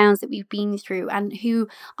ups and downs that we've been through, and who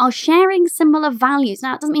are sharing similar values.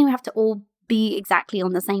 Now, it doesn't mean we have to all be exactly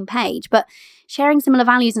on the same page, but sharing similar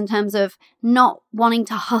values in terms of not wanting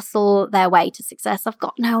to hustle their way to success. I've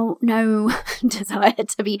got no desire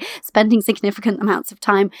to be spending significant amounts of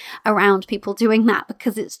time around people doing that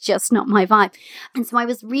because it's just not my vibe. And so I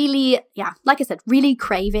was really, like I said, really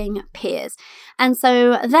craving peers. And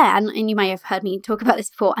so then, and you may have heard me talk about this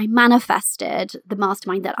before, I manifested the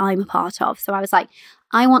mastermind that I'm a part of. So I was like,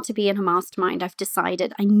 I want to be in a mastermind. I've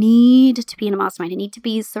decided I need to be in a mastermind. I need to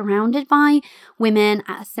be surrounded by women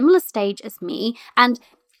at a similar stage as me. And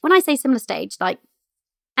when I say similar stage, like,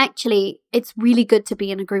 actually, it's really good to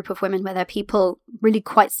be in a group of women where there are people really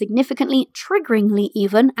quite significantly, triggeringly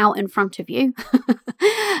even, out in front of you.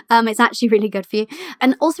 It's actually really good for you.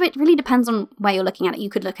 And also, it really depends on where you're looking at it. You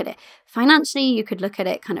could look at it financially. You could look at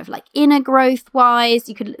it kind of like inner growth-wise.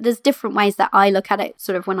 There's different ways that I look at it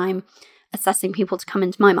sort of when I'm assessing people to come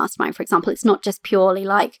into my mastermind, for example. It's not just purely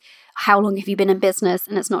like, how long have you been in business?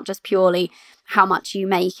 And it's not just purely how much are you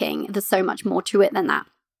making? There's so much more to it than that.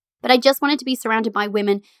 But I just wanted to be surrounded by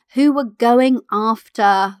women who were going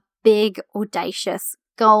after big, audacious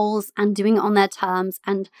goals and doing it on their terms.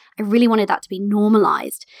 And I really wanted that to be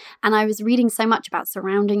normalized. And I was reading so much about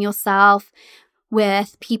surrounding yourself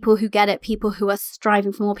with people who get it, people who are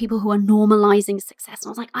striving for more, people who are normalizing success. And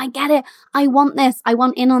I was like, I get it. I want this. I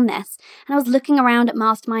want in on this. And I was looking around at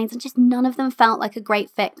masterminds and just none of them felt like a great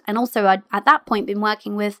fit. And also I'd at that point been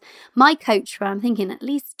working with my coach for, I'm thinking, at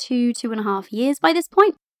least 2.5 years by this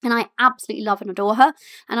point. And I absolutely love and adore her.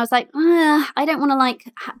 And I was like, I don't want to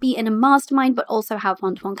like be in a mastermind, but also have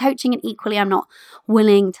one-to-one coaching. And equally, I'm not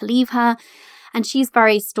willing to leave her. And she's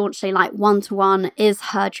very staunchly like one-to-one is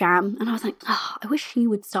her jam. And I was like, I wish she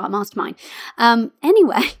would start a mastermind.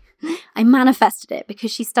 Anyway, I manifested it because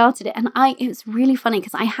she started it. And it was really funny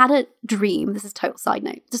because I had a dream. This is a total side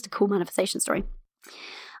note, just a cool manifestation story.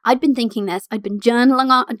 I'd been thinking this, I'd been journaling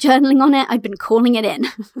on it, I'd been calling it in.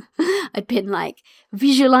 I'd been like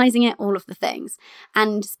visualizing it, all of the things.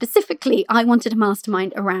 And specifically, I wanted a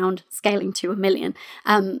mastermind around scaling to 1 million.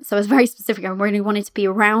 So I was very specific. I really wanted to be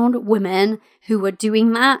around women who were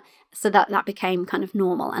doing that, so that became kind of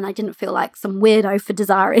normal. And I didn't feel like some weirdo for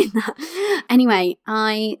desiring that. Anyway,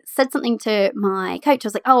 I said something to my coach. I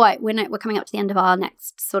was like, right, we're coming up to the end of our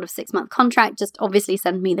next sort of 6-month contract. Just obviously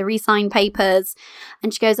send me the re-sign papers.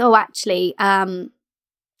 And she goes, actually, I'm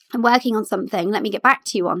working on something. Let me get back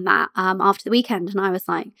to you on that after the weekend. And I was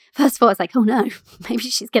like, first of all, I was like, oh no, maybe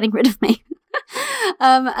she's getting rid of me.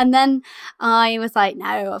 And then I was like,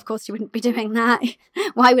 no, of course she wouldn't be doing that.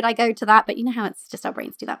 Why would I go to that? But you know how it's just our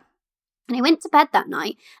brains do that. And I went to bed that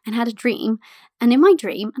night and had a dream. And in my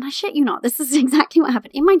dream, and I shit you not, this is exactly what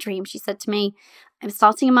happened. In my dream, she said to me, I'm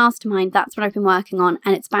starting a mastermind. That's what I've been working on.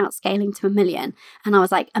 And it's about scaling to 1 million. And I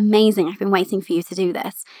was like, amazing. I've been waiting for you to do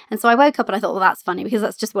this. And so I woke up and I thought, well, that's funny because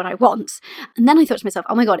that's just what I want. And then I thought to myself,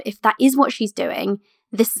 oh my God, if that is what she's doing,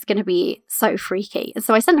 this is going to be so freaky. And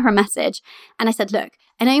so I sent her a message and I said, look,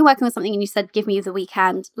 I know you're working on something and you said, give me the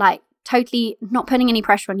weekend, like totally not putting any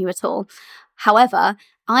pressure on you at all. However,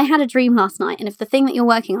 I had a dream last night, and if the thing that you're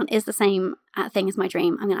working on is the same thing as my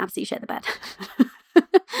dream, I'm going to absolutely shit the bed.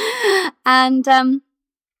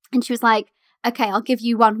 And she was like, okay, I'll give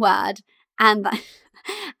you one word. And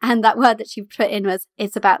that word that she put in was,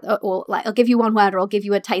 it's about, or like, I'll give you one word or I'll give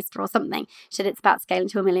you a taster or something. She said, it's about scaling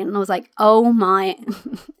to 1 million. And I was like, oh my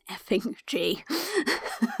effing G.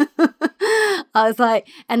 I was like,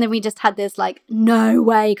 and then we just had this like, no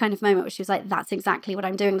way kind of moment where she was like, that's exactly what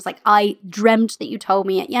I'm doing. It was like, I dreamt that you told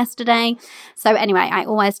me it yesterday. So anyway, I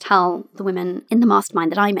always tell the women in the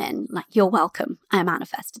mastermind that I'm in, like, you're welcome. I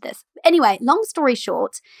manifested this. Anyway, long story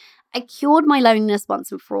short, I cured my loneliness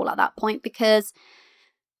once and for all at that point because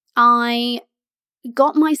I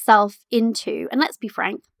got myself into, and let's be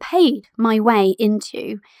frank, paid my way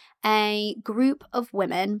into a group of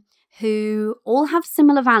women who all have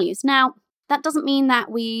similar values. Now, that doesn't mean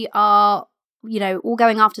that we are, all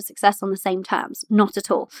going after success on the same terms. Not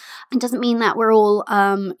at all. It doesn't mean that we're all,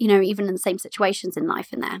 even in the same situations in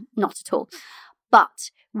life in there. Not at all.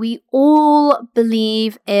 But we all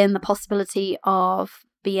believe in the possibility of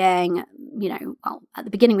being, at the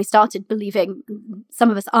beginning we started believing,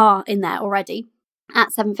 some of us are in there already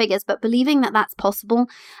at 7 figures, but believing that that's possible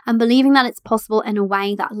and believing that it's possible in a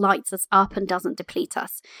way that lights us up and doesn't deplete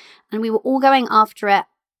us. And we were all going after it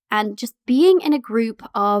and just being in a group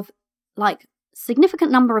of like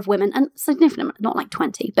significant number of women, and significant, not like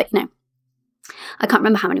 20, but I can't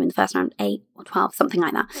remember how many in the first round, 8 or 12, something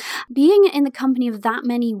like that. Being in the company of that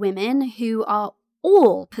many women who are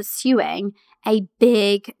all pursuing a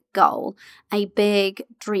big goal, a big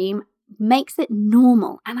dream, makes it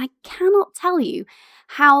normal. And I cannot tell you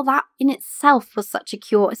how that in itself was such a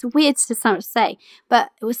cure. It's weird to say, but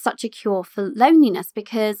it was such a cure for loneliness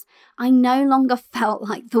because I no longer felt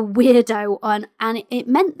like the weirdo and it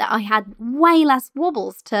meant that I had way less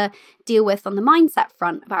wobbles to deal with on the mindset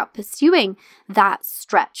front about pursuing that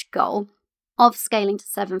stretch goal of scaling to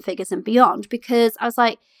 7 figures and beyond, because I was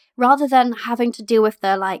like, rather than having to deal with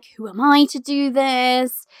the like, who am I to do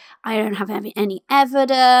this? I don't have any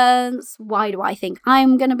evidence. Why do I think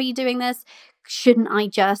I'm going to be doing this? Shouldn't I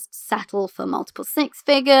just settle for multiple 6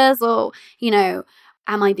 figures? Or,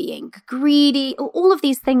 am I being greedy? All of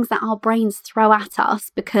these things that our brains throw at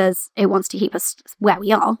us because it wants to keep us where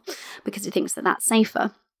we are, because it thinks that that's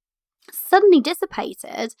safer, suddenly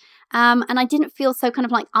dissipated. And I didn't feel so kind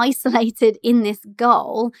of like isolated in this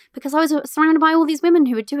goal because I was surrounded by all these women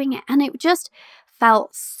who were doing it. And it just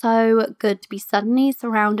felt so good to be suddenly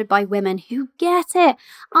surrounded by women who get it.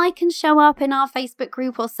 I can show up in our Facebook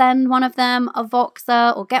group or send one of them a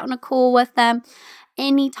Voxer or get on a call with them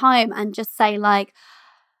anytime and just say like,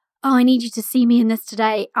 oh, I need you to see me in this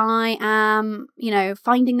today. I am,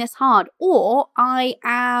 finding this hard, or I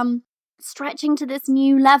am stretching to this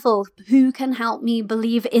new level. Who can help me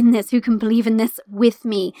believe in this? Who can believe in this with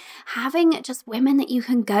me? Having just women that you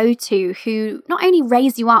can go to who not only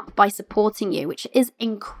raise you up by supporting you, which is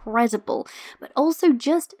incredible, but also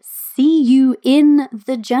just see you in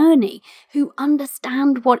the journey, who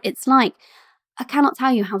understand what it's like. I cannot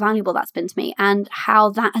tell you how valuable that's been to me and how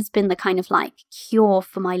that has been the kind of like cure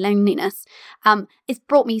for my loneliness. It's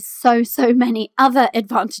brought me so many other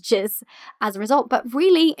advantages as a result. But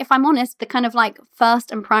really, if I'm honest, the kind of like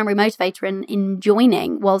first and primary motivator in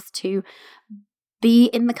joining was to be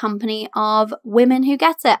in the company of women who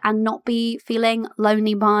get it and not be feeling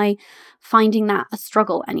lonely by finding that a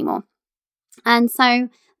struggle anymore. And so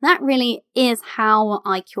that really is how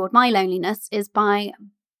I cured my loneliness, is by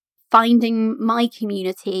finding my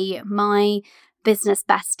community, my business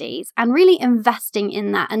besties, and really investing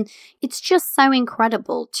in that. And it's just so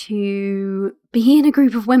incredible to be in a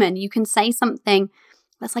group of women. You can say something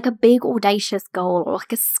that's like a big audacious goal or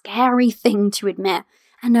like a scary thing to admit,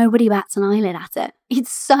 and nobody bats an eyelid at it.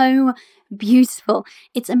 It's so beautiful.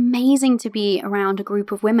 It's amazing to be around a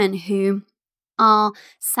group of women who are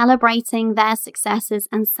celebrating their successes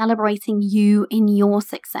and celebrating you in your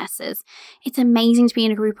successes. It's amazing to be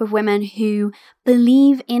in a group of women who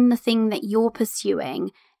believe in the thing that you're pursuing,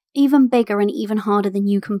 even bigger and even harder than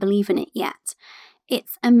you can believe in it yet.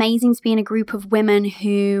 It's amazing to be in a group of women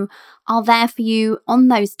who are there for you on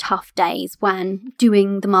those tough days when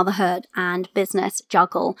doing the motherhood and business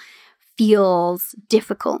juggle feels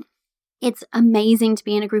difficult. It's amazing to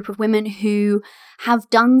be in a group of women who have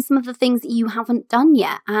done some of the things that you haven't done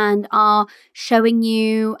yet and are showing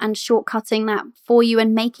you and shortcutting that for you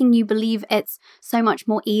and making you believe it's so much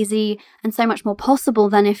more easy and so much more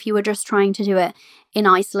possible than if you were just trying to do it in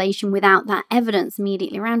isolation without that evidence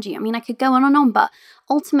immediately around you. I mean, I could go on and on, but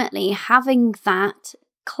ultimately having that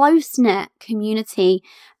close-knit community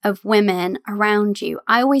of women around you,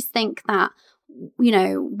 I always think that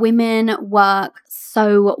women work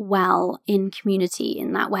so well in community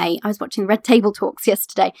in that way. I was watching the Red Table Talks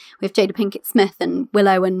yesterday with Jada Pinkett Smith and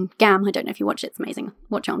Willow and Gam. I don't know if you watch it. It's amazing.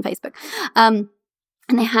 Watch it on Facebook. And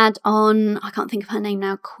they had on, I can't think of her name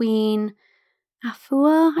now, Queen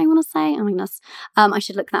Afua, I want to say. Oh my goodness. I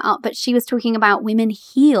should look that up. But she was talking about women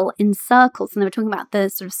heal in circles. And they were talking about the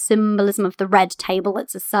sort of symbolism of the red table.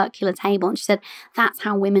 It's a circular table. And she said, that's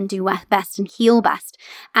how women do best and heal best.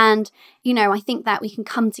 And, I think that we can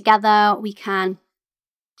come together, we can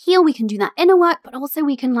heal, we can do that inner work, but also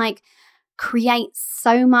we can create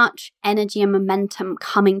so much energy and momentum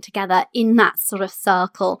coming together in that sort of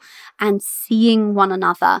circle and seeing one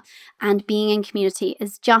another and being in community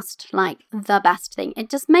is just like the best thing. It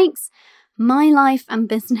just makes my life and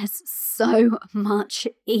business so much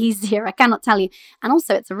easier. I cannot tell you. And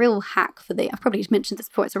also it's a real hack I've probably mentioned this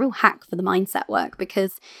before, it's a real hack for the mindset work,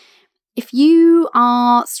 because if you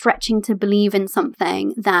are stretching to believe in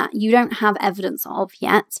something that you don't have evidence of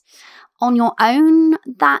yet, on your own,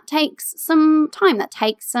 that takes some time, that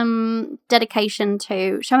takes some dedication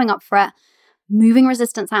to showing up for it, moving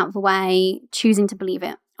resistance out of the way, choosing to believe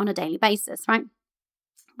it on a daily basis, right?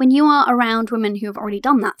 When you are around women who have already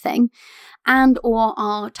done that thing and or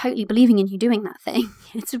are totally believing in you doing that thing,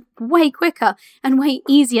 it's way quicker and way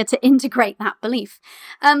easier to integrate that belief.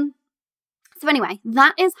 So anyway,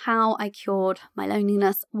 that is how I cured my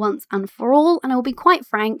loneliness once and for all. And I will be quite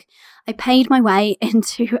frank, I paid my way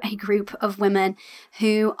into a group of women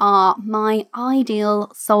who are my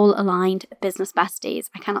ideal soul-aligned business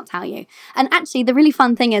besties. I cannot tell you. And actually, the really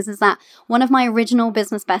fun thing is that one of my original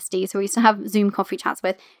business besties who I used to have Zoom coffee chats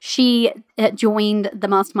with, she joined the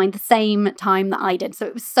mastermind the same time that I did. So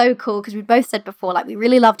it was so cool because we both said before, like we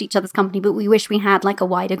really loved each other's company, but we wish we had like a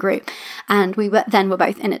wider group. And we were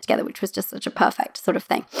both in it together, which was just such a perfect sort of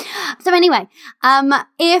thing. So anyway,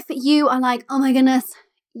 if you are like, oh my goodness,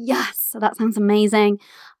 yes, that sounds amazing.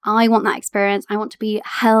 I want that experience. I want to be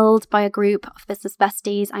held by a group of business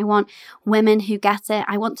besties. I want women who get it.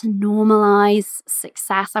 I want to normalize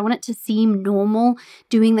success. I want it to seem normal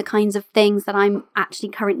doing the kinds of things that I'm actually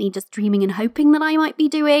currently just dreaming and hoping that I might be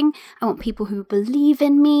doing. I want people who believe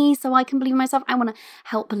in me so I can believe in myself. I want to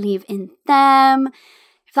help believe in them.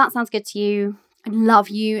 If that sounds good to you, I'd love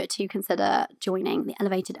you to consider joining the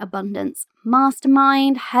Elevated Abundance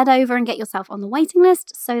Mastermind. Head over and get yourself on the waiting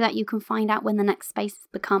list so that you can find out when the next spaces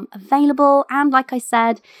become available. And like I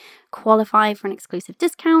said, qualify for an exclusive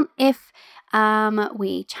discount if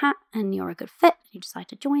we chat and you're a good fit, you decide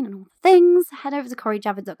to join and all the things. Head over to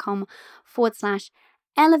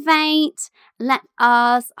CoriJavid.com/elevate. Let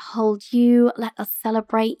us hold you. Let us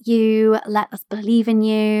celebrate you. Let us believe in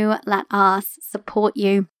you. Let us support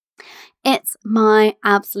you. It's my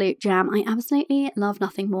absolute jam. I absolutely love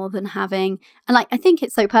nothing more than having, and I think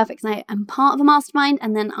it's so perfect because I am part of a mastermind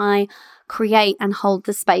and then I create and hold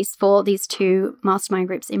the space for these two mastermind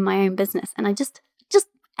groups in my own business. And I just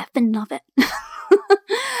effing love it.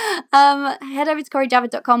 Head over to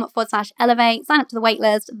CoriJavid.com/elevate. Sign up to the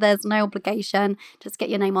waitlist. There's no obligation. Just get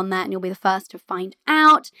your name on there and you'll be the first to find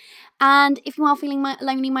out. And if you are feeling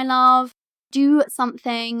lonely, my love, do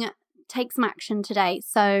something. Take some action today.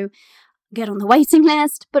 So get on the waiting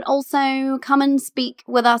list, but also come and speak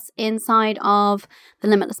with us inside of the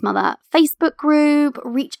Limitless Mother Facebook group.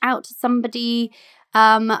 Reach out to somebody.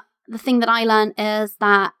 The thing that I learned is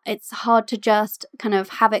that it's hard to just kind of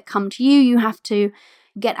have it come to you. You have to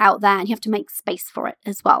get out there and you have to make space for it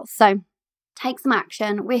as well. So take some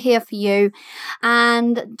action. We're here for you.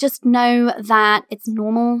 And just know that it's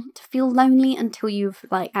normal to feel lonely until you've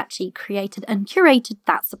actually created and curated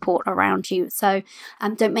that support around you. So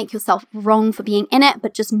don't make yourself wrong for being in it,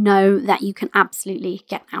 but just know that you can absolutely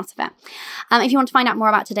get out of it. If you want to find out more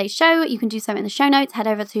about today's show, you can do so in the show notes. Head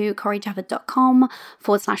over to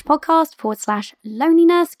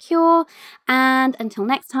CoriJavid.com/podcast/loneliness cure. And until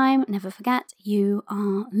next time, never forget, you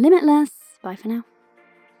are limitless. Bye for now.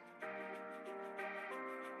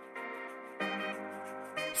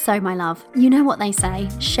 So, my love, you know what they say,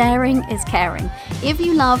 sharing is caring. If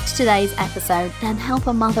you loved today's episode, then help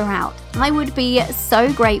a mother out. I would be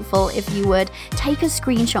so grateful if you would take a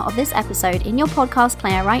screenshot of this episode in your podcast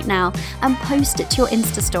player right now and post it to your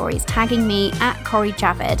Insta stories, tagging me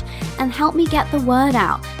 @CoriJavid, and help me get the word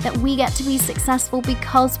out that we get to be successful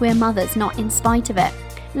because we're mothers, not in spite of it.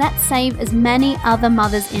 Let's save as many other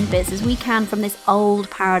mothers in biz as we can from this old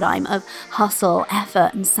paradigm of hustle,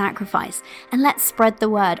 effort, and sacrifice. And let's spread the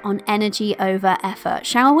word on energy over effort,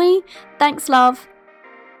 shall we? Thanks, love.